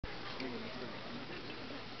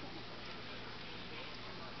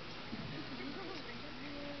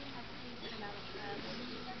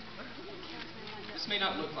may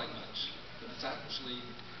not look like much, but it's actually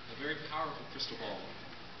a very powerful crystal ball.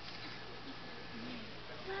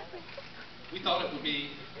 We thought it would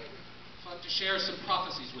be fun to share some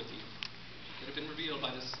prophecies with you that have been revealed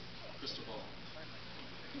by this crystal ball.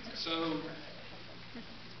 So,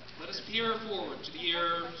 let us peer forward to the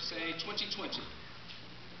year, say, 2020.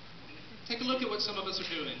 Take a look at what some of us are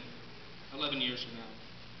doing 11 years from now.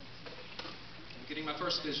 I'm getting my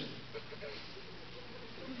first vision.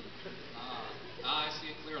 I see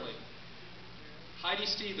it clearly. Heidi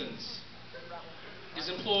Stevens is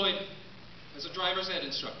employed as a driver's ed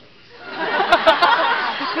instructor.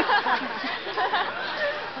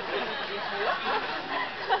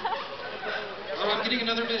 Or I'm getting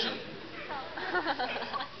another vision.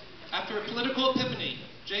 After a political epiphany,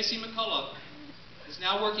 J.C. McCullough is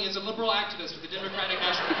now working as a liberal activist for the Democratic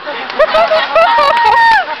National Party.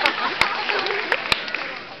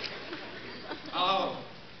 Oh,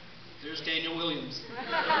 there's Daniel Williams.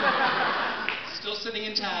 Still sitting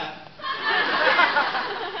in tab.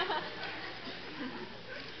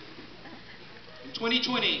 In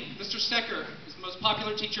 2020, Mr. Stecker is the most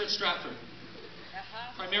popular teacher at Stratford,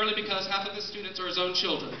 primarily because half of his students are his own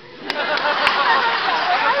children.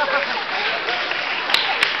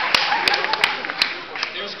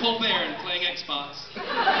 There's Colbert playing Xbox.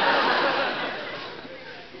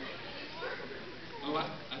 Oh,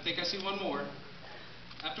 I think I see one more.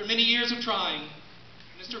 After many years of trying,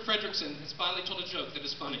 Mr. Fredrickson has finally told a joke that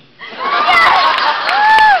is funny.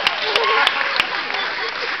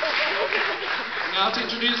 Now to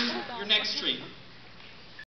introduce your next treat.